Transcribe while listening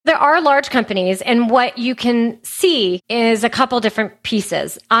There are large companies, and what you can see is a couple different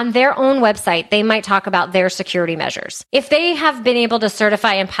pieces. On their own website, they might talk about their security measures. If they have been able to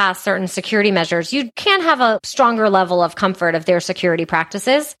certify and pass certain security measures, you can have a stronger level of comfort of their security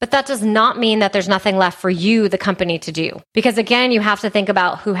practices, but that does not mean that there's nothing left for you, the company, to do. Because again, you have to think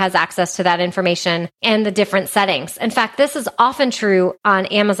about who has access to that information and the different settings. In fact, this is often true on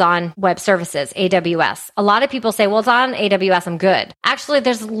Amazon Web Services, AWS. A lot of people say, well, it's on AWS, I'm good. Actually,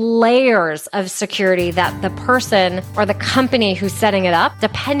 there's layers of security that the person or the company who's setting it up,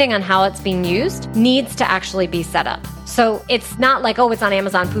 depending on how it's being used, needs to actually be set up. So it's not like, oh, it's on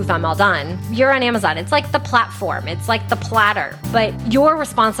Amazon, poof, I'm all done. You're on Amazon. It's like the platform. It's like the platter. But you're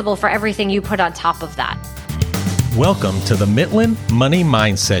responsible for everything you put on top of that. Welcome to the Mitlin Money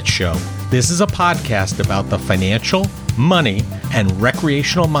Mindset Show. This is a podcast about the financial, money, and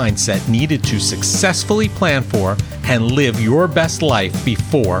recreational mindset needed to successfully plan for and live your best life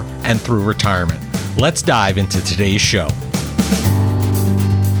before and through retirement. Let's dive into today's show.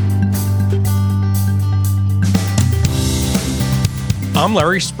 I'm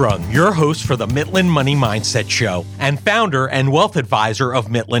Larry Sprung, your host for the Mitlin Money Mindset Show and founder and wealth advisor of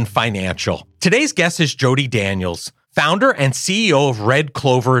Mitlin Financial. Today's guest is Jody Daniels, founder and CEO of Red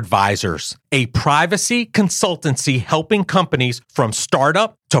Clover Advisors, a privacy consultancy helping companies from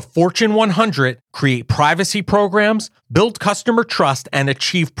startup to Fortune 100 create privacy programs, build customer trust, and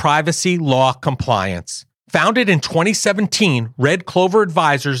achieve privacy law compliance. Founded in 2017, Red Clover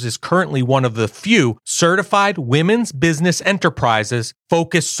Advisors is currently one of the few certified women's business enterprises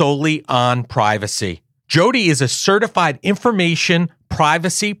focused solely on privacy. Jody is a certified information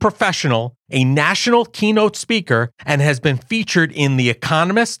privacy professional, a national keynote speaker, and has been featured in The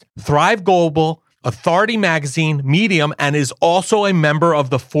Economist, Thrive Global, Authority Magazine, Medium, and is also a member of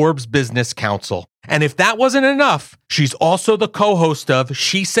the Forbes Business Council. And if that wasn't enough, she's also the co-host of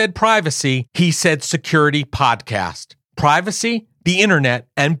She Said Privacy, He Said Security podcast. Privacy, the internet,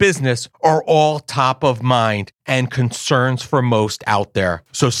 and business are all top of mind and concerns for most out there.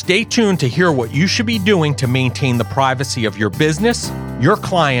 So stay tuned to hear what you should be doing to maintain the privacy of your business, your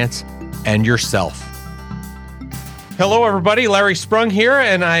clients, and yourself. Hello, everybody. Larry Sprung here,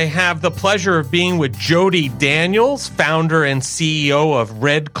 and I have the pleasure of being with Jody Daniels, founder and CEO of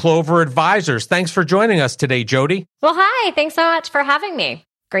Red Clover Advisors. Thanks for joining us today, Jody. Well, hi. Thanks so much for having me.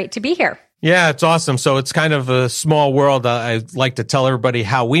 Great to be here. Yeah, it's awesome. So it's kind of a small world. I like to tell everybody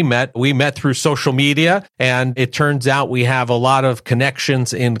how we met. We met through social media, and it turns out we have a lot of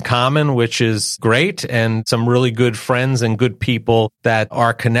connections in common, which is great, and some really good friends and good people that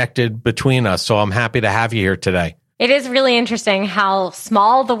are connected between us. So I'm happy to have you here today. It is really interesting how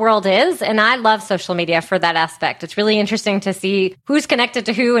small the world is, and I love social media for that aspect. It's really interesting to see who's connected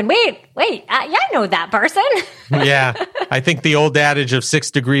to who, and yeah, I know that person. Yeah, I think the old adage of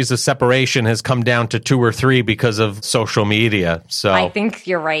 6 degrees of separation has come down to 2 or 3 because of social media. So I think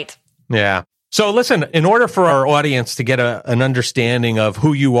you're right. Yeah. So listen, in order for our audience to get an understanding of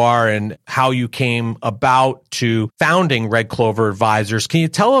who you are and how you came about to founding Red Clover Advisors, can you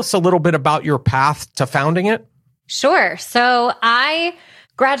tell us a little bit about your path to founding it? Sure. So I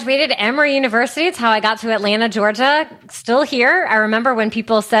graduated Emory University. It's how I got to Atlanta, Georgia. Still here. I remember when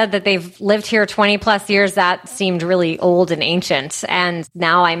people said that they've lived here 20 plus years, that seemed really old and ancient. And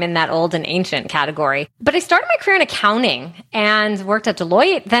now I'm in that old and ancient category. But I started my career in accounting and worked at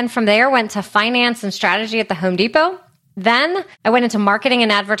Deloitte. Then from there, went to finance and strategy at the Home Depot. Then I went into marketing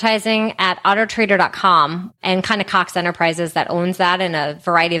and advertising at autotrader.com and kind of Cox Enterprises that owns that and a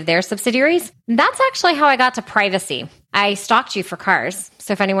variety of their subsidiaries. That's actually how I got to privacy. I stalked you for cars.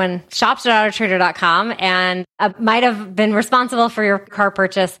 So if anyone shops at autotrader.com and might have been responsible for your car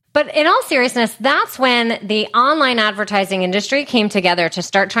purchase. But in all seriousness, that's when the online advertising industry came together to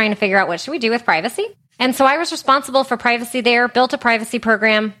start trying to figure out what should we do with privacy. And so I was responsible for privacy there, built a privacy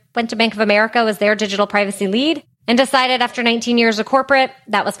program, went to Bank of America, was their digital privacy lead, and decided after 19 years of corporate,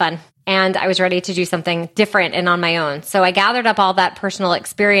 that was fun. And I was ready to do something different and on my own. So I gathered up all that personal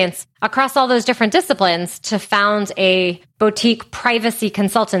experience across all those different disciplines to found a boutique privacy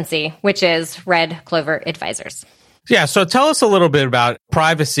consultancy, which is Red Clover Advisors. Yeah, so tell us a little bit about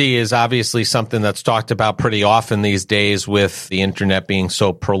privacy is obviously something that's talked about pretty often these days with the internet being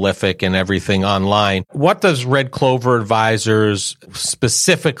so prolific and everything online. What does Red Clover Advisors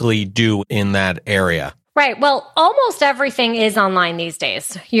specifically do in that area? Right. Well, almost everything is online these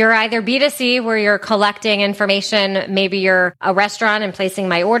days. You're either B2C where you're collecting information. Maybe you're a restaurant and placing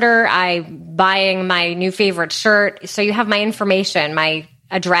my order. I'm buying my new favorite shirt. So you have my information, my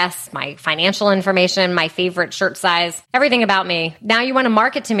address, my financial information, my favorite shirt size, everything about me. Now you want to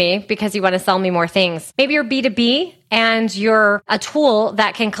market to me because you want to sell me more things. Maybe you're B2B and you're a tool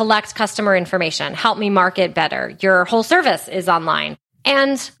that can collect customer information, help me market better. Your whole service is online.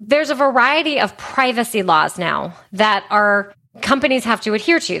 And there's a variety of privacy laws now that our companies have to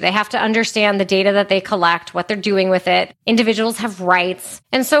adhere to. They have to understand the data that they collect, what they're doing with it. Individuals have rights.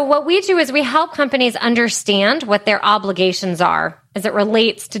 And so what we do is we help companies understand what their obligations are as it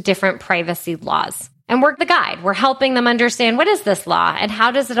relates to different privacy laws. And we're the guide. We're helping them understand what is this law and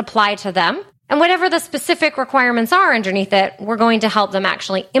how does it apply to them? And whatever the specific requirements are underneath it, we're going to help them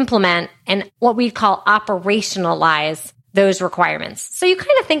actually implement and what we call operationalize those requirements. So you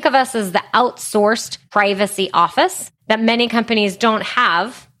kind of think of us as the outsourced privacy office that many companies don't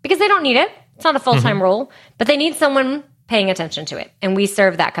have because they don't need it. It's not a full-time role, but they need someone paying attention to it. And we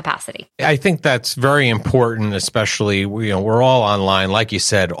serve that capacity. I think that's very important, especially, we're all online. Like you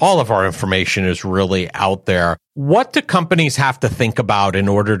said, all of our information is really out there. What do companies have to think about in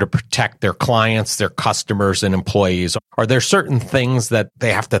order to protect their clients, their customers, and employees? Are there certain things that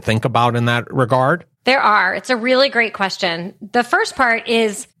they have to think about in that regard? There are. It's a really great question. The first part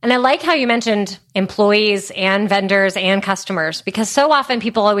is, and I like how you mentioned employees and vendors and customers, because so often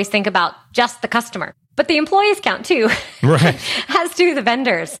people always think about just the customer, but the employees count too, right? As do the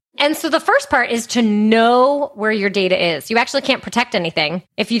vendors. And so the first part is to know where your data is. You actually can't protect anything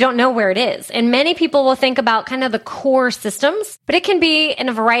if you don't know where it is. And many people will think about kind of the core systems, but it can be in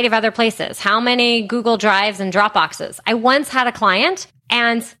a variety of other places. How many Google Drives and Dropboxes? I once had a client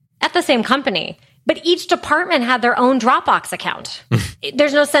and at the same company, but each department had their own Dropbox account.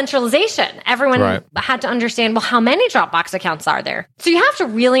 There's no centralization. Everyone had to understand, well, how many Dropbox accounts are there? So you have to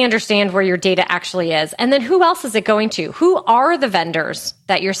really understand where your data actually is. And then who else is it going to? Who are the vendors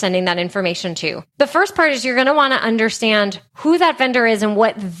that you're sending that information to? The first part is you're going to want to understand who that vendor is and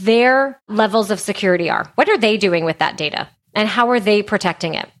what their levels of security are. What are they doing with that data? And how are they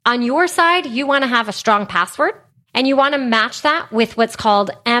protecting it? On your side, you want to have a strong password. And you want to match that with what's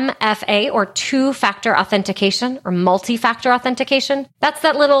called MFA or two-factor authentication or multi-factor authentication. That's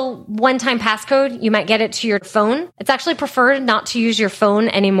that little one-time passcode. You might get it to your phone. It's actually preferred not to use your phone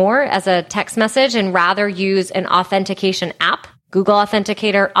anymore as a text message and rather use an authentication app. Google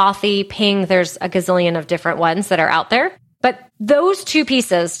Authenticator, Authy, Ping, there's a gazillion of different ones that are out there. But those two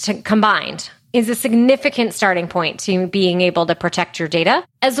pieces combined is a significant starting point to being able to protect your data,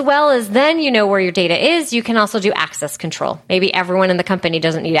 as well as then you know where your data is. You can also do access control. Maybe everyone in the company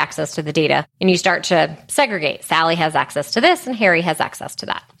doesn't need access to the data, and you start to segregate. Sally has access to this, and Harry has access to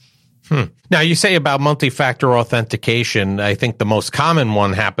that. Now, you say about multi-factor authentication. I think the most common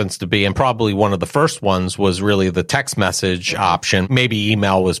one happens to be, and probably one of the first ones was really the text message option. Maybe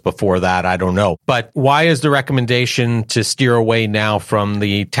email was before that. I don't know. But why is the recommendation to steer away now from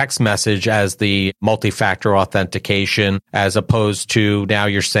the text message as the multi-factor authentication, as opposed to now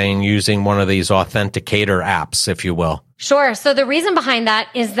you're saying using one of these authenticator apps, if you will? Sure. So the reason behind that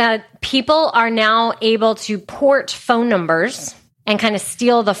is that people are now able to port phone numbers and kind of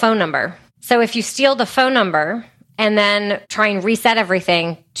steal the phone number. So if you steal the phone number and then try and reset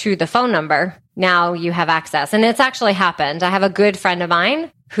everything to the phone number, now you have access. And it's actually happened. I have a good friend of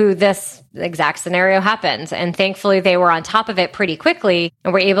mine who this exact scenario happened. And thankfully, they were on top of it pretty quickly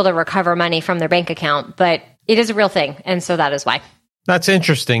and were able to recover money from their bank account. But it is a real thing. And so that is why. That's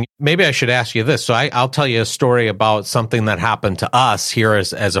interesting. Maybe I should ask you this. So I'll tell you a story about something that happened to us here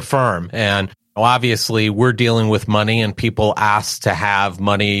as a firm. And obviously, we're dealing with money and people ask to have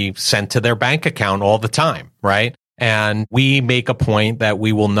money sent to their bank account all the time, right? And we make a point that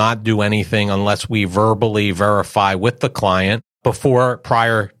we will not do anything unless we verbally verify with the client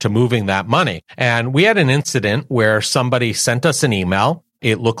prior to moving that money. And we had an incident where somebody sent us an email.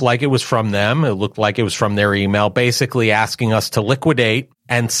 It looked like it was from them. It looked like it was from their email, basically asking us to liquidate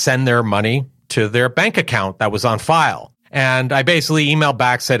and send their money to their bank account that was on file. And I basically emailed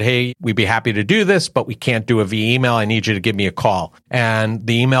back, said, hey, we'd be happy to do this, but we can't do it via email. I need you to give me a call. And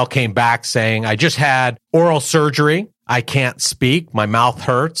the email came back saying, I just had oral surgery. I can't speak. My mouth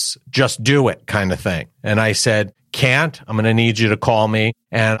hurts. Just do it, kind of thing. And I said, can't. I'm going to need you to call me.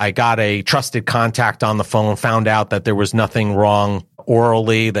 And I got a trusted contact on the phone, found out that there was nothing wrong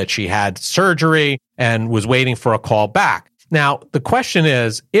orally, that she had surgery, and was waiting for a call back. Now, the question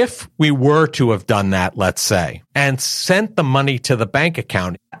is, if we were to have done that, let's say, and sent the money to the bank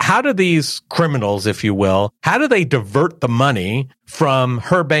account, how do these criminals, if you will, how do they divert the money from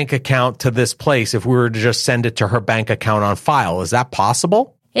her bank account to this place if we were to just send it to her bank account on file? Is that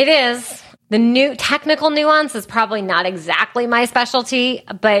possible? It is. The new technical nuance is probably not exactly my specialty,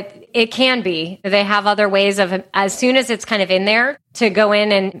 but it can be. They have other ways of, as soon as it's kind of in there, to go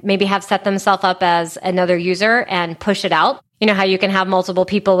in and maybe have set themselves up as another user and push it out. You know how you can have multiple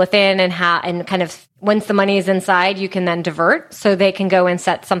people within and kind of once the money is inside, you can then divert. So they can go and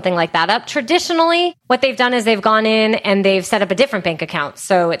set something like that up. Traditionally, what they've done is they've gone in and they've set up a different bank account.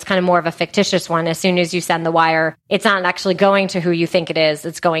 So it's kind of more of a fictitious one. As soon as you send the wire, it's not actually going to who you think it is.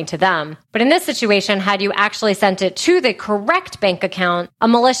 It's going to them. But in this situation, had you actually sent it to the correct bank account, a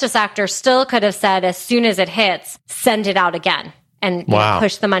malicious actor still could have said, as soon as it hits, send it out again. And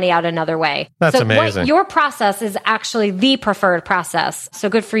push the money out another way. That's amazing. Your process is actually the preferred process. So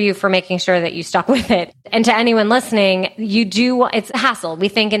good for you for making sure that you stuck with it. And to anyone listening, it's a hassle. We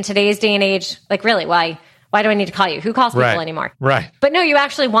think in today's day and age, like really, why do I need to call you? Who calls people anymore? Right. But no, you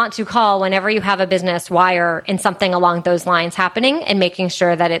actually want to call whenever you have a business wire and something along those lines happening and making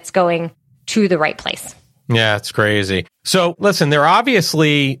sure that it's going to the right place. Yeah, it's crazy. So listen, there are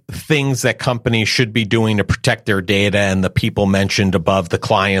obviously things that companies should be doing to protect their data and the people mentioned above, the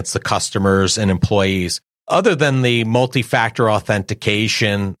clients, the customers, and employees. Other than the multi-factor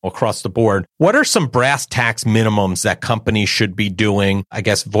authentication across the board, what are some brass tacks minimums that companies should be doing? I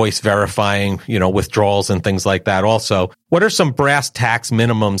guess voice verifying, withdrawals and things like that also. What are some brass tacks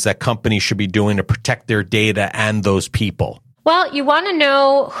minimums that companies should be doing to protect their data and those people? Well, you want to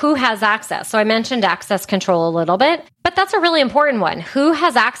know who has access. So I mentioned access control a little bit, but that's a really important one. Who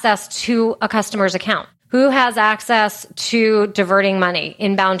has access to a customer's account? Who has access to diverting money,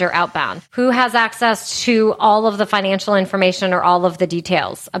 inbound or outbound? Who has access to all of the financial information or all of the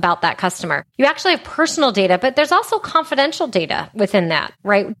details about that customer? You actually have personal data, but there's also confidential data within that,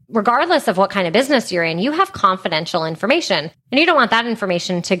 right? Regardless of what kind of business you're in, you have confidential information, and you don't want that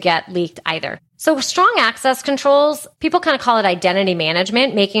information to get leaked either. So strong access controls, people kind of call it identity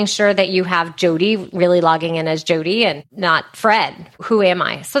management, making sure that you have Jody really logging in as Jody and not Fred. Who am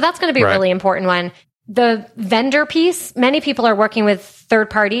I? So that's going to be a really important one. The vendor piece, many people are working with third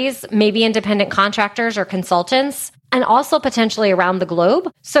parties, maybe independent contractors or consultants, and also potentially around the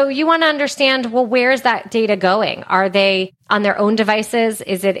globe. So you want to understand, well, where is that data going? Are they on their own devices?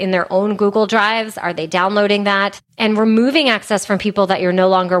 Is it in their own Google Drives? Are they downloading that? And removing access from people that you're no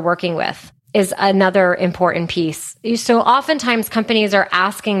longer working with is another important piece. So oftentimes companies are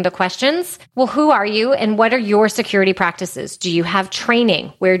asking the questions, well, who are you and what are your security practices? Do you have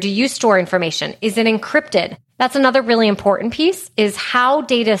training? Where do you store information? Is it encrypted? That's another really important piece, is how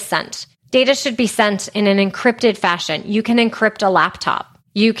data is sent. Data should be sent in an encrypted fashion. You can encrypt a laptop.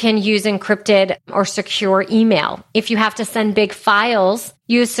 You can use encrypted or secure email. If you have to send big files,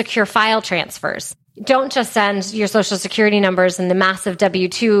 use secure file transfers. Don't just send your social security numbers and the massive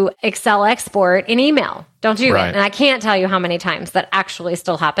W-2 Excel export in email. Don't do it. And I can't tell you how many times that actually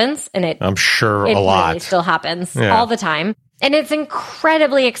still happens. And I'm sure a lot. It really still happens all the time. And it's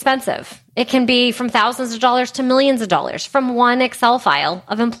incredibly expensive. It can be from thousands of dollars to millions of dollars from one Excel file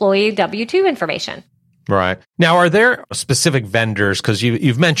of employee W-2 information. Right. Now, are there specific vendors? Because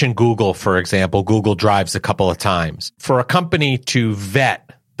you've mentioned Google, for example, Google Drives a couple of times. For a company to vet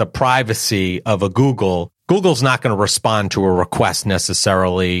the privacy of a Google's not going to respond to a request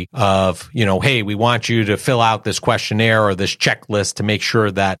necessarily of, hey, we want you to fill out this questionnaire or this checklist to make sure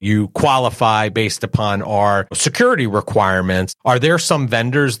that you qualify based upon our security requirements. Are there some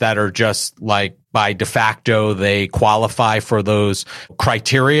vendors that are just like by de facto, they qualify for those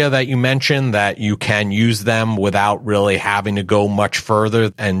criteria that you mentioned, that you can use them without really having to go much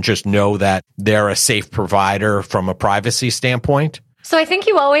further and just know that they're a safe provider from a privacy standpoint? So I think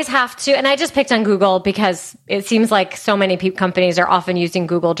you always have to, and I just picked on Google because it seems like so many companies are often using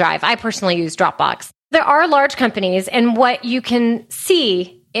Google Drive. I personally use Dropbox. There are large companies, and what you can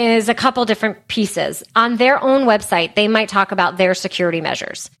see is a couple different pieces. On their own website, they might talk about their security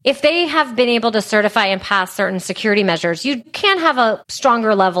measures. If they have been able to certify and pass certain security measures, you can have a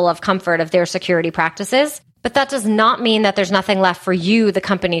stronger level of comfort of their security practices. But that does not mean that there's nothing left for you, the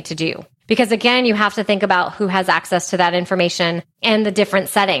company, to do. Because again, you have to think about who has access to that information and the different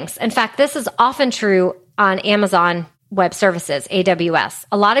settings. In fact, this is often true on Amazon Web Services, AWS.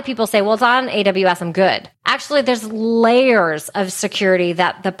 A lot of people say, well, it's on AWS, I'm good. Actually, there's layers of security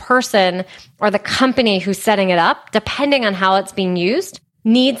that the person or the company who's setting it up, depending on how it's being used,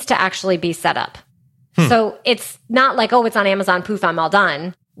 needs to actually be set up. So it's not like, oh, it's on Amazon, poof, I'm all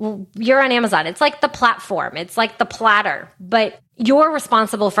done. Well, you're on Amazon. It's like the platform. It's like the platter, but you're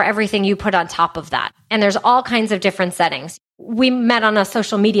responsible for everything you put on top of that. And there's all kinds of different settings. We met on a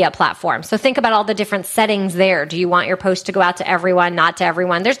social media platform. So think about all the different settings there. Do you want your post to go out to everyone, not to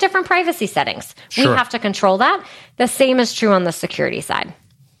everyone? There's different privacy settings. Sure. We have to control that. The same is true on the security side.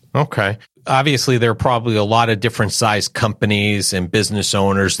 Okay. Obviously, there are probably a lot of different size companies and business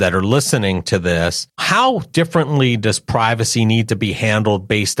owners that are listening to this. How differently does privacy need to be handled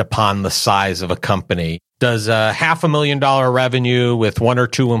based upon the size of a company? Does a $500,000 revenue with 1 or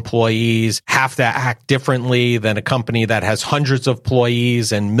 2 employees have to act differently than a company that has hundreds of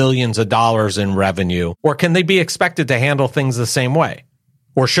employees and millions of dollars in revenue? Or can they be expected to handle things the same way?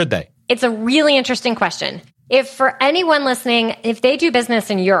 Or should they? It's a really interesting question. If for anyone listening, if they do business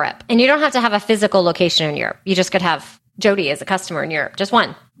in Europe, and you don't have to have a physical location in Europe, you just could have Jody as a customer in Europe, just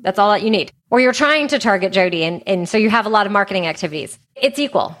one. That's all that you need. Or you're trying to target Jody, and so you have a lot of marketing activities. It's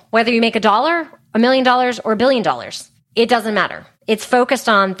equal. Whether you make $1, $1 million, or $1 billion, it doesn't matter. It's focused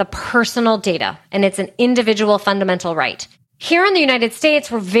on the personal data, and it's an individual fundamental right. Here in the United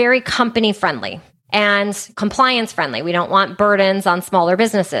States, we're very company friendly and compliance friendly. We don't want burdens on smaller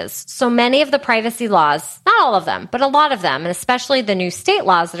businesses. So many of the privacy laws, not all of them, but a lot of them, and especially the new state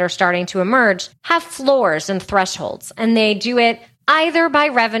laws that are starting to emerge, have floors and thresholds, and they do it either by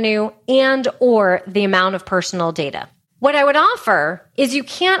revenue and or the amount of personal data. What I would offer is you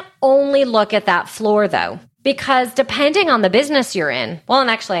can't only look at that floor though, because depending on the business you're in, well, and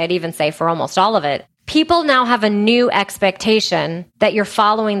actually I'd even say for almost all of it, people now have a new expectation that you're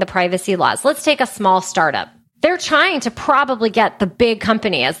following the privacy laws. Let's take a small startup. They're trying to probably get the big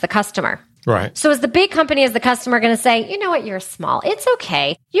company as the customer. Right. So is the big company as the customer going to say, you know what, you're small. It's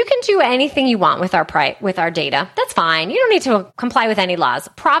okay. You can do anything you want with our data. That's fine. You don't need to comply with any laws.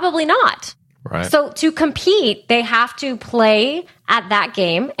 Probably not. Right. So to compete, they have to play at that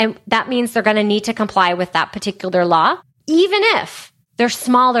game. And that means they're going to need to comply with that particular law, even if they're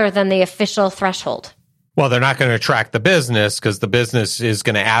smaller than the official threshold. Well, they're not going to attract the business because the business is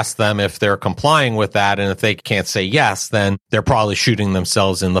going to ask them if they're complying with that. And if they can't say yes, then they're probably shooting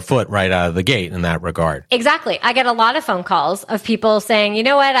themselves in the foot right out of the gate in that regard. Exactly. I get a lot of phone calls of people saying, you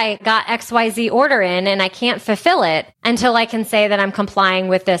know what, I got XYZ order in and I can't fulfill it until I can say that I'm complying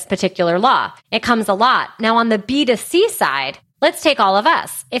with this particular law. It comes a lot. Now, on the B2C side, let's take all of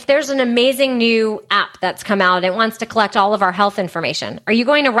us. If there's an amazing new app that's come out and it wants to collect all of our health information, are you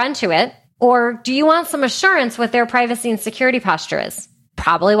going to run to it? Or do you want some assurance what their privacy and security posture is?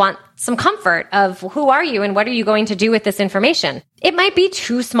 Probably want some comfort of who are you and what are you going to do with this information? It might be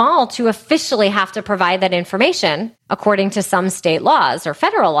too small to officially have to provide that information according to some state laws or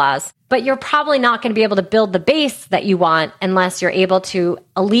federal laws, but you're probably not going to be able to build the base that you want unless you're able to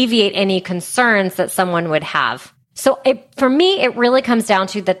alleviate any concerns that someone would have. So for me, it really comes down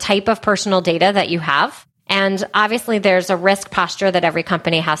to the type of personal data that you have. And obviously there's a risk posture that every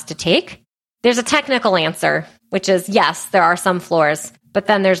company has to take. There's a technical answer, which is yes, there are some floors, but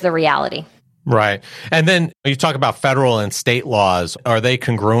then there's the reality. Right. And then you talk about federal and state laws. Are they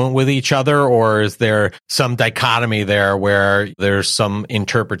congruent with each other, or is there some dichotomy there where there's some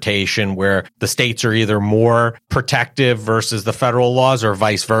interpretation where the states are either more protective versus the federal laws or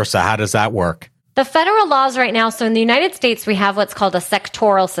vice versa? How does that work? The federal laws right now, so in the United States, we have what's called a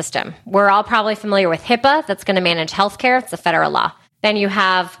sectoral system. We're all probably familiar with HIPAA, that's going to manage healthcare. It's a federal law. Then you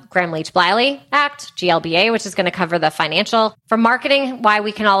have Gramm-Leach-Bliley Act, GLBA, which is going to cover the financial. For marketing, why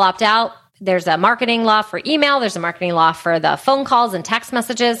we can all opt out, there's a marketing law for email. There's a marketing law for the phone calls and text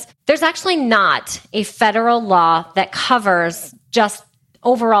messages. There's actually not a federal law that covers just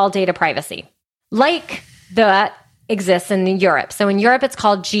overall data privacy, like that exists in Europe. So in Europe, it's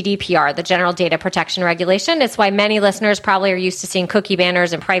called GDPR, the General Data Protection Regulation. It's why many listeners probably are used to seeing cookie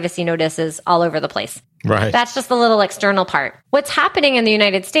banners and privacy notices all over the place. Right. That's just the little external part. What's happening in the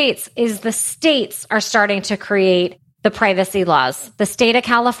United States is the states are starting to create the privacy laws. The state of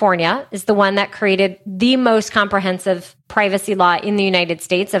California is the one that created the most comprehensive privacy law in the United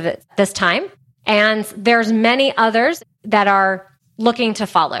States of this time. And there's many others that are looking to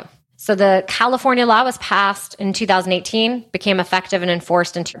follow. So the California law was passed in 2018, became effective and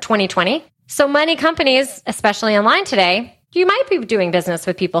enforced in 2020. So many companies, especially online today, you might be doing business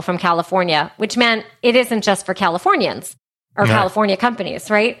with people from California, which meant it isn't just for Californians or California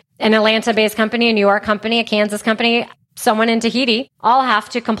companies, right? An Atlanta-based company, a New York company, a Kansas company, someone in Tahiti, all have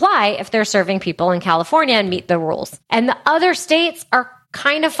to comply if they're serving people in California and meet the rules. And the other states are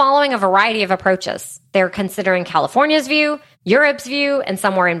kind of following a variety of approaches. They're considering California's view, Europe's view, and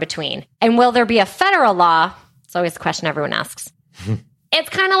somewhere in between. And will there be a federal law? It's always the question everyone asks. It's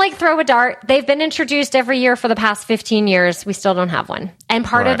kind of like throw a dart. They've been introduced every year for the past 15 years. We still don't have one. And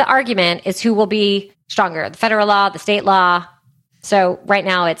part of the argument is who will be stronger, the federal law, the state law. So right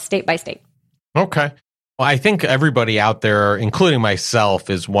now it's state by state. Okay. Well, I think everybody out there, including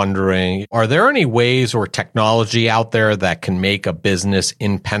myself, is wondering, are there any ways or technology out there that can make a business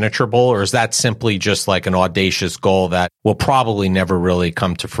impenetrable? Or is that simply just like an audacious goal that will probably never really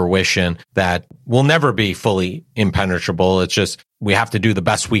come to fruition, that will never be fully impenetrable? It's just we have to do the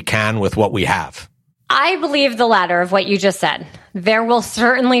best we can with what we have. I believe the latter of what you just said. There will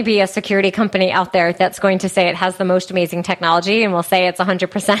certainly be a security company out there that's going to say it has the most amazing technology and will say it's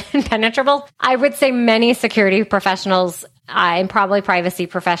 100% impenetrable. I would say many security professionals and probably privacy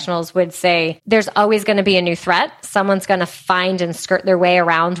professionals would say there's always going to be a new threat. Someone's going to find and skirt their way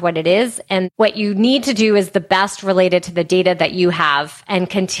around what it is. And what you need to do is the best related to the data that you have and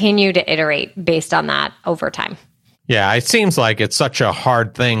continue to iterate based on that over time. Yeah, it seems like it's such a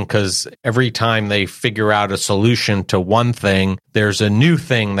hard thing because every time they figure out a solution to one thing, there's a new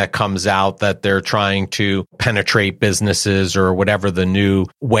thing that comes out that they're trying to penetrate businesses or whatever the new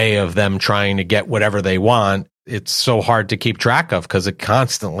way of them trying to get whatever they want. It's so hard to keep track of because it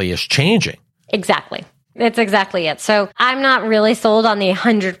constantly is changing. Exactly. It's exactly it. So I'm not really sold on the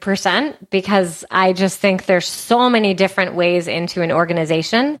 100% because I just think there's so many different ways into an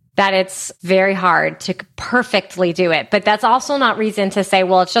organization that it's very hard to perfectly do it. But that's also not reason to say,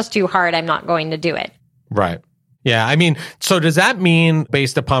 well, it's just too hard, I'm not going to do it. Right. Yeah. I mean, so does that mean,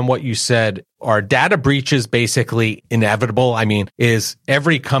 based upon what you said, are data breaches basically inevitable? I mean, is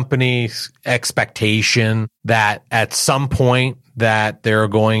every company's expectation that at some point that they're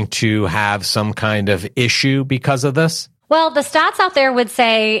going to have some kind of issue because of this? Well, the stats out there would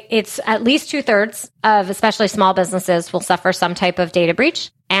say it's at least 2/3 of especially small businesses will suffer some type of data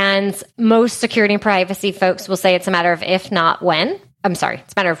breach. And most security and privacy folks will say it's a matter of if, not when. I'm sorry,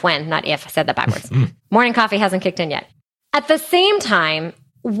 it's a matter of when, not if. I said that backwards. Morning coffee hasn't kicked in yet. At the same time,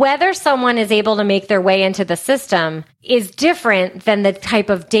 whether someone is able to make their way into the system is different than the type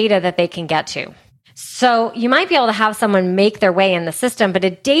of data that they can get to. So you might be able to have someone make their way in the system, but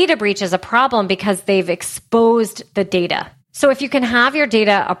a data breach is a problem because they've exposed the data. So if you can have your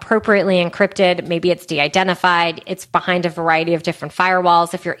data appropriately encrypted, maybe it's de-identified, it's behind a variety of different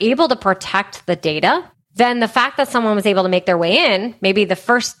firewalls. If you're able to protect the data, then the fact that someone was able to make their way in, maybe the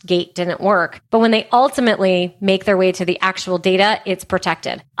first gate didn't work, but when they ultimately make their way to the actual data, it's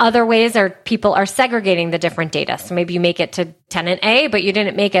protected. Other ways are people are segregating the different data. So maybe you make it to tenant A, but you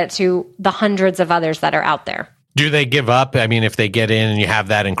didn't make it to the hundreds of others that are out there. Do they give up? I mean, if they get in and you have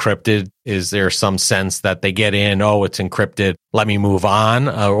that encrypted, is there some sense that they get in, oh, it's encrypted, let me move on?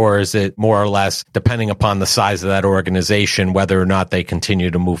 Or is it more or less, depending upon the size of that organization, whether or not they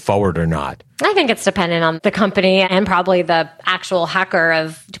continue to move forward or not? I think it's dependent on the company and probably the actual hacker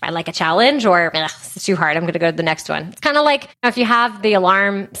of, do I like a challenge or it's too hard, I'm going to go to the next one. It's kind of like if you have the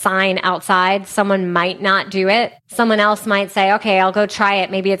alarm sign outside, someone might not do it. Someone else might say, okay, I'll go try it.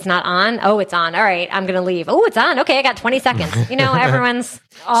 Maybe it's not on. Oh, it's on. All right, I'm going to leave. Oh, it's on. Okay, I got 20 seconds. You know, everyone's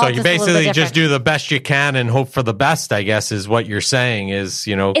all so you just basically just do the best you can and hope for the best, I guess, is what you're saying is,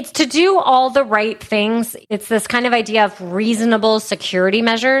 you know. It's to do all the right things. It's this kind of idea of reasonable security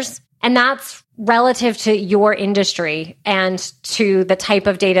measures. And that's relative to your industry and to the type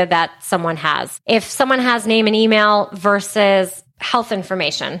of data that someone has. If someone has name and email versus health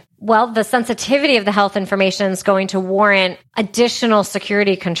information, well, the sensitivity of the health information is going to warrant additional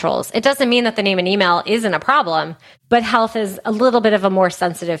security controls. It doesn't mean that the name and email isn't a problem, but health is a little bit of a more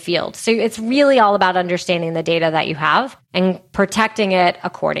sensitive field. So it's really all about understanding the data that you have and protecting it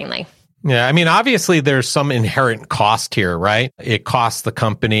accordingly. Yeah, I mean, obviously there's some inherent cost here, right? It costs the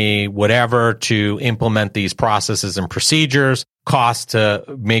company whatever to implement these processes and procedures, cost to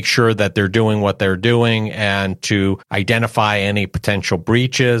make sure that they're doing what they're doing and to identify any potential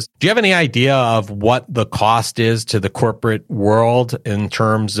breaches. Do you have any idea of what the cost is to the corporate world in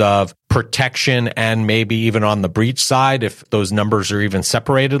terms of protection and maybe even on the breach side, if those numbers are even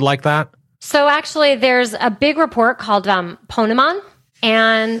separated like that? So actually, there's a big report called Ponemon.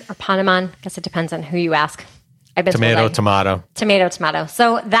 Or Ponemon, I guess it depends on who you ask. I've been Tomato.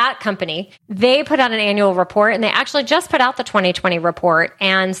 So that company, they put out an annual report and they actually just put out the 2020 report.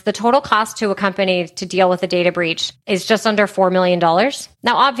 And the total cost to a company to deal with a data breach is just under $4 million.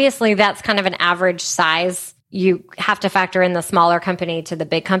 Now, obviously, that's kind of an average size. You have to factor in the smaller company to the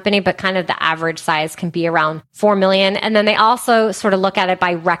big company, but kind of the average size can be around 4 million. And then they also sort of look at it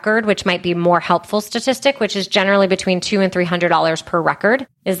by record, which might be more helpful statistic, which is generally between $200 and $300 per record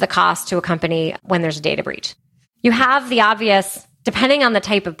is the cost to a company when there's a data breach. You have the obvious, depending on the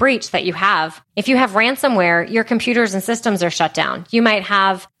type of breach that you have. If you have ransomware, your computers and systems are shut down. You might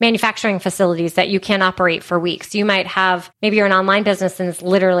have manufacturing facilities that you can't operate for weeks. You might have, maybe you're an online business and it's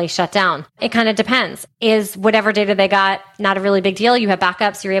literally shut down. It kind of depends. Is whatever data they got not a really big deal? You have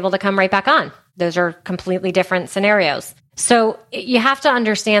backups, you're able to come right back on. Those are completely different scenarios. So you have to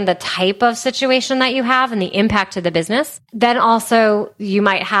understand the type of situation that you have and the impact to the business. Then also you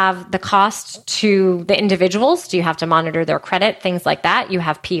might have the cost to the individuals. Do you have to monitor their credit? Things like that. You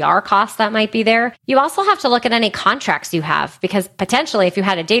have PR costs that might be there. You also have to look at any contracts you have, because potentially if you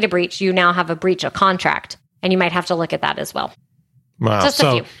had a data breach, you now have a breach of contract, and you might have to look at that as well. Wow. Just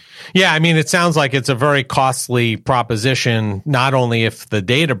a few. Yeah, I mean, it sounds like it's a very costly proposition, not only if the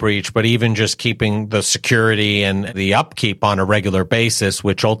data breach, but even just keeping the security and the upkeep on a regular basis,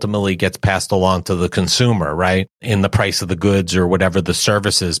 which ultimately gets passed along to the consumer, right? In the price of the goods or whatever the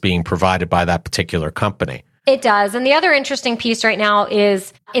services being provided by that particular company. It does. And the other interesting piece right now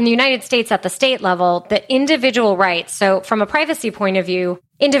is in the United States at the state level, the individual rights. So from a privacy point of view,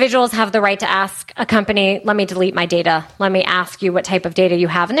 individuals have the right to ask a company, let me delete my data. Let me ask you what type of data you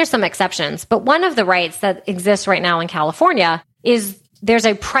have. And there's some exceptions. But one of the rights that exists right now in California is there's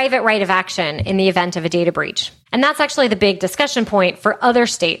a private right of action in the event of a data breach. And that's actually the big discussion point for other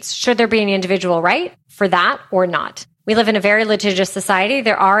states. Should there be an individual right for that or not? We live in a very litigious society.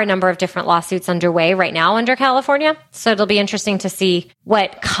 There are a number of different lawsuits underway right now under California. So it'll be interesting to see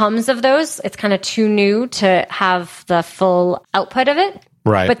what comes of those. It's kind of too new to have the full output of it.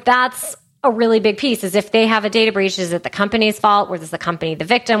 Right. But that's a really big piece, is if they have a data breach, is it the company's fault? Or is the company the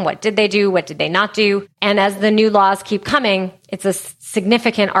victim? What did they do? What did they not do? And as the new laws keep coming, it's a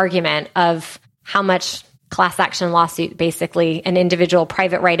significant argument of how much class action lawsuit, basically an individual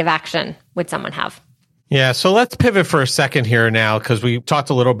private right of action, would someone have. Yeah, so let's pivot for a second here now, because we talked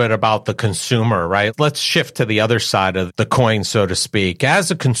a little bit about the consumer, right? Let's shift to the other side of the coin, so to speak.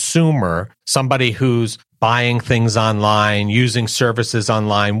 As a consumer, somebody who's buying things online, using services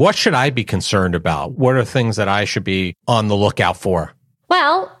online, what should I be concerned about? What are things that I should be on the lookout for?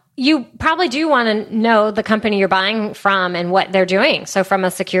 Well, you probably do want to know the company you're buying from and what they're doing. So from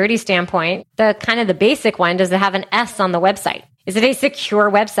a security standpoint, the basic one, does it have an S on the website? Is it a secure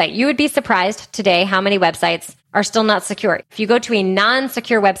website? You would be surprised today how many websites are still not secure. If you go to a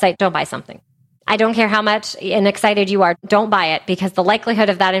non-secure website, don't buy something. I don't care how much and excited you are, don't buy it, because the likelihood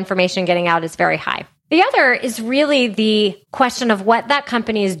of that information getting out is very high. The other is really the question of what that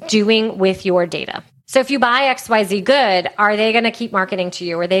company is doing with your data. So if you buy XYZ good, are they going to keep marketing to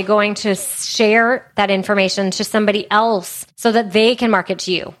you? Are they going to share that information to somebody else so that they can market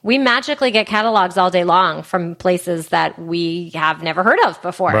to you? We magically get catalogs all day long from places that we have never heard of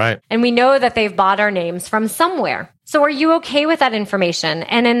before. Right. And we know that they've bought our names from somewhere. So are you okay with that information?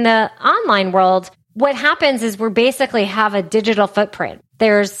 And in the online world, what happens is we basically have a digital footprint.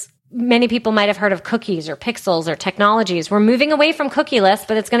 Many people might have heard of cookies or pixels or technologies. We're moving away from cookieless,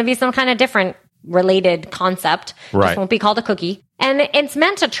 but it's going to be some kind of different related concept. Right. It won't be called a cookie. And it's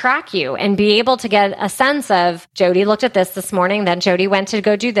meant to track you and be able to get a sense of, Jody looked at this morning, then Jody went to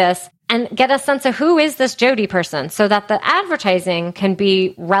go do this, and get a sense of who is this Jody person, so that the advertising can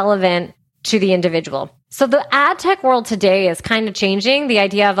be relevant to the individual. So the ad tech world today is kind of changing. The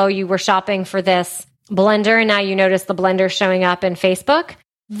idea of, you were shopping for this blender and now you notice the blender showing up in Facebook.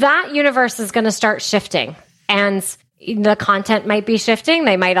 That universe is going to start shifting, and the content might be shifting.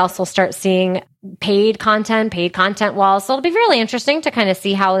 They might also start seeing paid content walls. So it'll be really interesting to kind of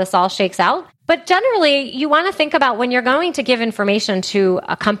see how this all shakes out. But generally, you want to think about when you're going to give information to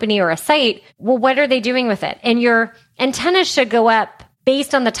a company or a site, well, what are they doing with it? And your antennas should go up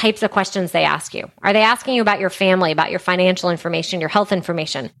based on the types of questions they ask you. Are they asking you about your family, about your financial information, your health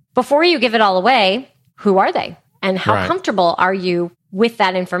information? Before you give it all away, who are they? And how comfortable are you with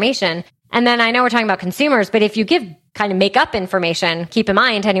that information? And then I know we're talking about consumers, but if you kind of make up information, keep in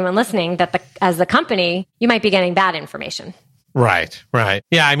mind, anyone listening, that as the company, you might be getting bad information. Right.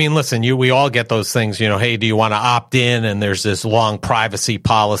 Yeah, I mean, listen, we all get those things, hey, do you want to opt in? And there's this long privacy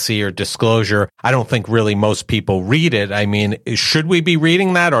policy or disclosure. I don't think really most people read it. I mean, should we be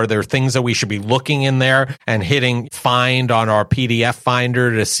reading that? Are there things that we should be looking in there and hitting find on our PDF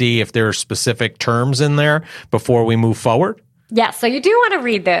finder to see if there are specific terms in there before we move forward? Yeah, so you do want to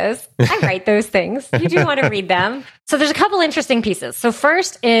read those. I write those things. You do want to read them. So there's a couple interesting pieces. So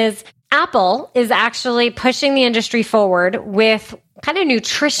first is Apple is actually pushing the industry forward with kind of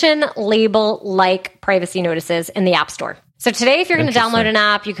nutrition label-like privacy notices in the App Store. So today, if you're going to download an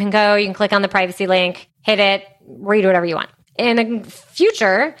app, you can click on the privacy link, hit it, read whatever you want. In the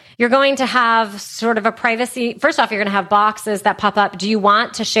future, you're going to have sort of a privacy. First off, you're going to have boxes that pop up. Do you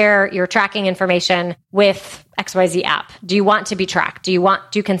want to share your tracking information with XYZ app? Do you want to be tracked? Do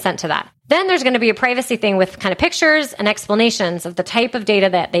you consent to that? Then there's going to be a privacy thing with kind of pictures and explanations of the type of data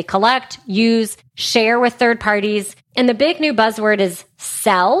that they collect, use, share with third parties. And the big new buzzword is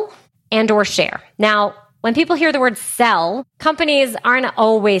sell and or share. Now, when people hear the word sell, companies aren't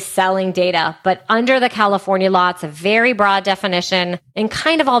always selling data, but under the California law, it's a very broad definition, and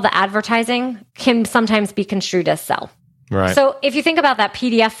kind of all the advertising can sometimes be construed as sell. Right. So if you think about that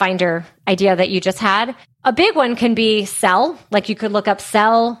PDF finder idea that you just had, a big one can be sell, like you could look up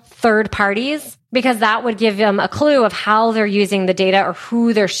sell third parties, because that would give them a clue of how they're using the data or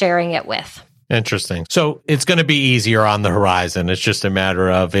who they're sharing it with. Interesting. So it's going to be easier on the horizon. It's just a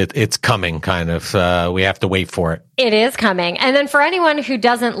matter of it's coming, kind of. We have to wait for it. It is coming. And then for anyone who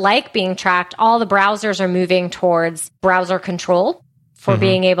doesn't like being tracked, all the browsers are moving towards browser control for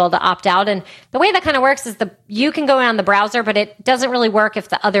being able to opt out. And the way that kind of works is you can go in on the browser, but it doesn't really work if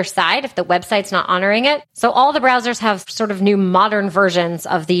the other side, if the website's not honoring it. So all the browsers have sort of new modern versions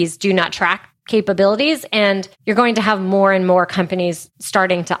of these do not track capabilities, and you're going to have more and more companies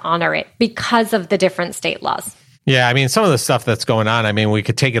starting to honor it because of the different state laws. Yeah, I mean, some of the stuff that's going on, I mean, we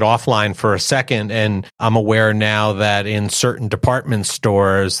could take it offline for a second, and I'm aware now that in certain department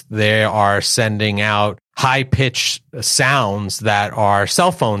stores, they are sending out high-pitched sounds that our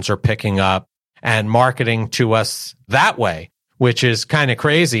cell phones are picking up and marketing to us that way, which is kind of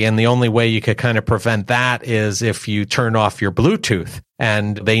crazy. And the only way you could kind of prevent that is if you turn off your Bluetooth.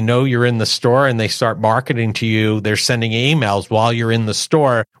 And they know you're in the store and they start marketing to you. They're sending emails while you're in the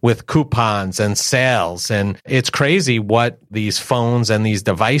store with coupons and sales. And it's crazy what these phones and these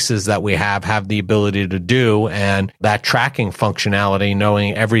devices that we have the ability to do. And that tracking functionality,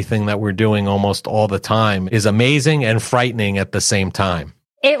 knowing everything that we're doing almost all the time, is amazing and frightening at the same time.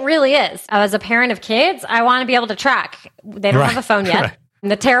 It really is. As a parent of kids, I want to be able to track. They don't have a phone yet. Right. I'm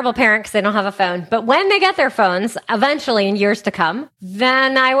the terrible parent because they don't have a phone. But when they get their phones, eventually in years to come,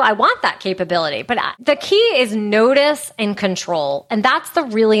 then I want that capability. But the key is notice and control. And that's the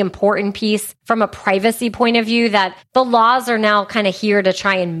really important piece from a privacy point of view, that the laws are now kind of here to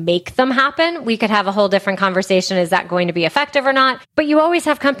try and make them happen. We could have a whole different conversation. Is that going to be effective or not? But you always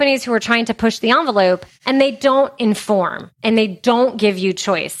have companies who are trying to push the envelope and they don't inform and they don't give you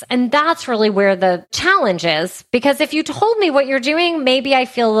choice. And that's really where the challenge is, because if you told me what you're doing, maybe I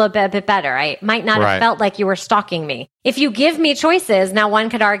feel a little bit better. I might not have felt like you were stalking me. If you give me choices, now one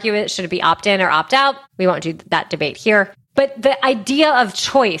could argue it should be opt in or opt out. We won't do that debate here. But the idea of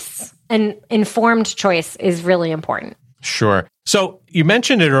choice and informed choice is really important. Sure. So you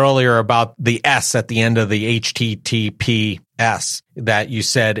mentioned it earlier about the S at the end of the HTTPS, that you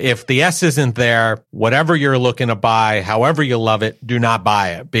said, if the S isn't there, whatever you're looking to buy, however you love it, do not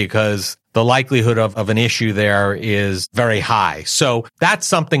buy it, because the likelihood of an issue there is very high. So that's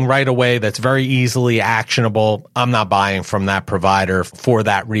something right away that's very easily actionable. I'm not buying from that provider for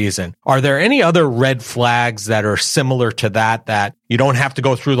that reason. Are there any other red flags that are similar to that you don't have to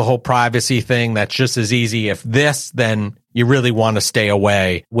go through the whole privacy thing? That's just as easy. If this, then you really want to stay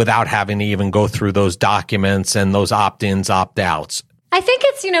away without having to even go through those documents and those opt-ins, opt-outs. I think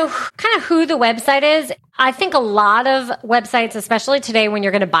it's, kind of who the website is. I think a lot of websites, especially today when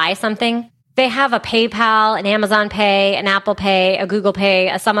you're going to buy something, they have a PayPal, an Amazon Pay, an Apple Pay, a Google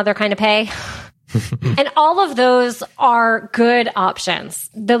Pay, some other kind of pay. And all of those are good options.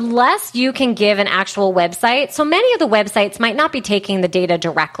 The less you can give an actual website, so many of the websites might not be taking the data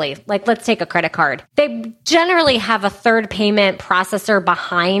directly. Like, let's take a credit card. They generally have a third payment processor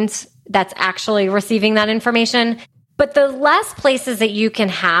behind that's actually receiving that information. But the less places that you can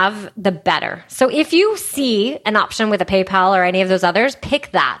have, the better. So if you see an option with a PayPal or any of those others,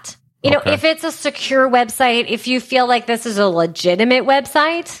 pick that. If it's a secure website, if you feel like this is a legitimate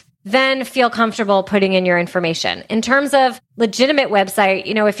website, then feel comfortable putting in your information. In terms of legitimate website,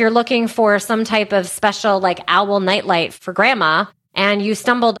 if you're looking for some type of special like owl nightlight for grandma, and you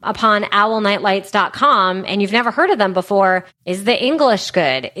stumbled upon owlnightlights.com and you've never heard of them before, is the English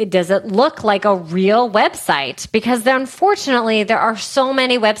good? Does it look like a real website? Because unfortunately, there are so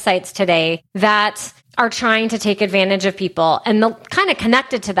many websites today that are trying to take advantage of people. And the kind of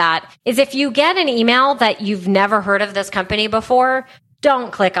connected to that is if you get an email that you've never heard of this company before,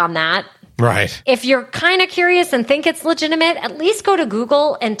 don't click on that. Right. If you're kind of curious and think it's legitimate, at least go to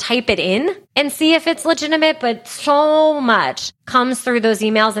Google and type it in and see if it's legitimate. But so much comes through those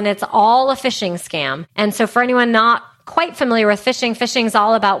emails and it's all a phishing scam. And so for anyone not quite familiar with phishing, phishing is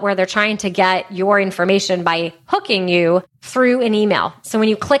all about where they're trying to get your information by hooking you through an email. So when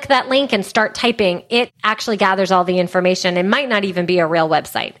you click that link and start typing, it actually gathers all the information. It might not even be a real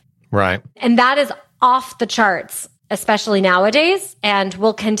website. Right. And that is off the charts, especially nowadays, and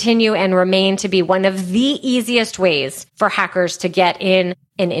will continue and remain to be one of the easiest ways for hackers to get in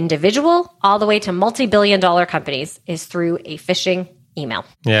an individual all the way to multi-billion-dollar companies is through a phishing email.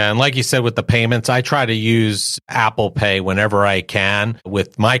 Yeah. And like you said, with the payments, I try to use Apple Pay whenever I can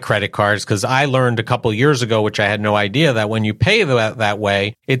with my credit cards, because I learned a couple of years ago, which I had no idea, that when you pay that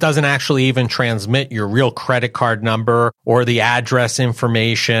way, it doesn't actually even transmit your real credit card number or the address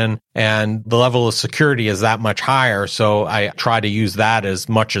information, and the level of security is that much higher. So I try to use that as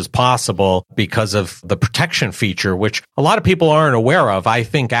much as possible because of the protection feature, which a lot of people aren't aware of. I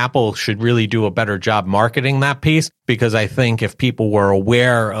think Apple should really do a better job marketing that piece, because I think if people were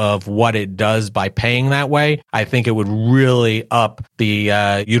aware of what it does by paying that way, I think it would really up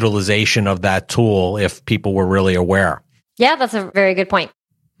the utilization of that tool if people were really aware. Yeah, that's a very good point.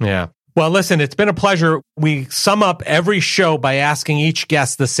 Yeah. Well, listen, it's been a pleasure. We sum up every show by asking each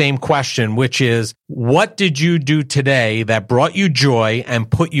guest the same question, which is, what did you do today that brought you joy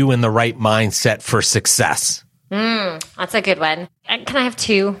and put you in the right mindset for success? That's a good one. Can I have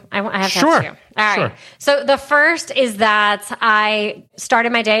two? I have to Sure. have two. All right. Sure. So the first is that I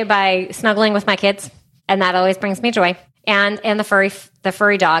started my day by snuggling with my kids, and that always brings me joy. And the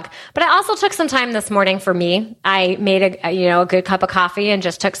furry dog. But I also took some time this morning for me. I made a good cup of coffee and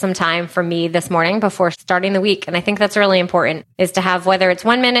just took some time for me this morning before starting the week. And I think that's really important, is to have, whether it's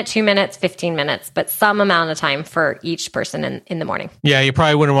 1 minute, 2 minutes, 15 minutes, but some amount of time for each person in the morning. Yeah, you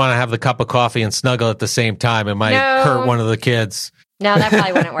probably wouldn't want to have the cup of coffee and snuggle at the same time. It might hurt one of the kids. No, that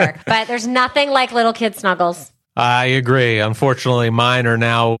probably wouldn't work. But there's nothing like little kid snuggles. I agree. Unfortunately, mine are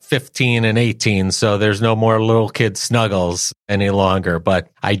now 15 and 18, so there's no more little kid snuggles any longer, but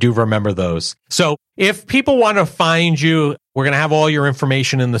I do remember those. So if people want to find you, we're going to have all your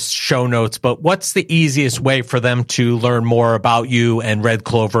information in the show notes, but what's the easiest way for them to learn more about you and Red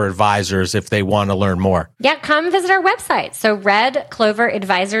Clover Advisors if they want to learn more? Yeah, come visit our website. So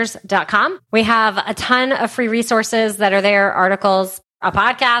redcloveradvisors.com. We have a ton of free resources that are there, articles, a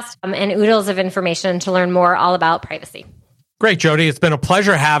podcast, and oodles of information to learn more all about privacy. Great, Jody. It's been a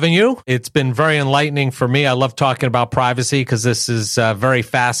pleasure having you. It's been very enlightening for me. I love talking about privacy because this is very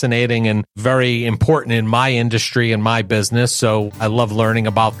fascinating and very important in my industry and my business. So I love learning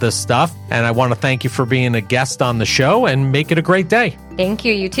about this stuff. And I want to thank you for being a guest on the show, and make it a great day. Thank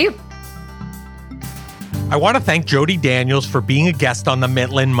you. You too. I want to thank Jody Daniels for being a guest on the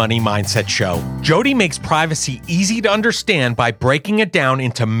Midland Money Mindset Show. Jody makes privacy easy to understand by breaking it down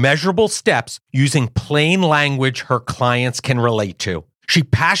into measurable steps using plain language her clients can relate to. She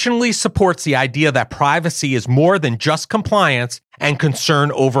passionately supports the idea that privacy is more than just compliance and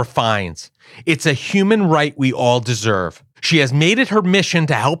concern over fines. It's a human right we all deserve. She has made it her mission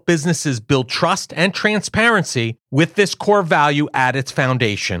to help businesses build trust and transparency with this core value at its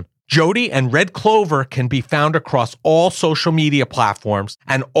foundation. Jody and Red Clover can be found across all social media platforms,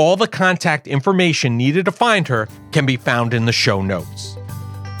 and all the contact information needed to find her can be found in the show notes.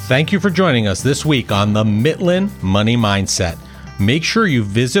 Thank you for joining us this week on the Midland Money Mindset. Make sure you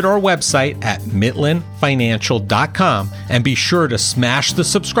visit our website at midlandfinancial.com and be sure to smash the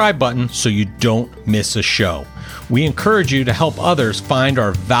subscribe button so you don't miss a show. We encourage you to help others find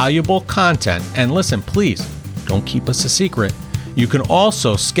our valuable content. And listen, please, don't keep us a secret. You can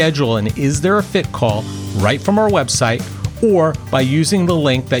also schedule an Is There a Fit call right from our website, or by using the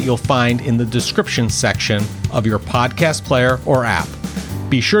link that you'll find in the description section of your podcast player or app.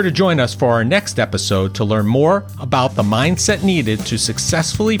 Be sure to join us for our next episode to learn more about the mindset needed to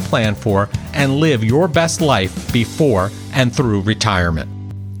successfully plan for and live your best life before and through retirement.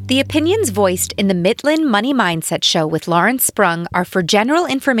 The opinions voiced in the Midland Money Mindset Show with Lawrence Sprung are for general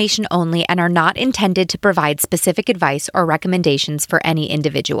information only and are not intended to provide specific advice or recommendations for any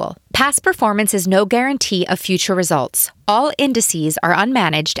individual. Past performance is no guarantee of future results. All indices are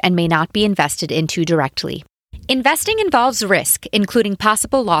unmanaged and may not be invested into directly. Investing involves risk, including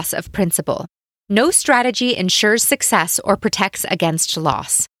possible loss of principal. No strategy ensures success or protects against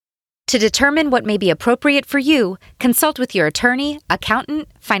loss. To determine what may be appropriate for you, consult with your attorney, accountant,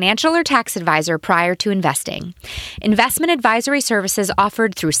 financial or tax advisor prior to investing. Investment advisory services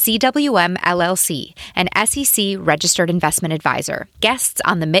offered through CWM LLC, an SEC registered investment advisor. Guests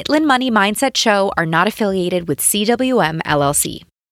on the Midland Money Mindset Show are not affiliated with CWM LLC.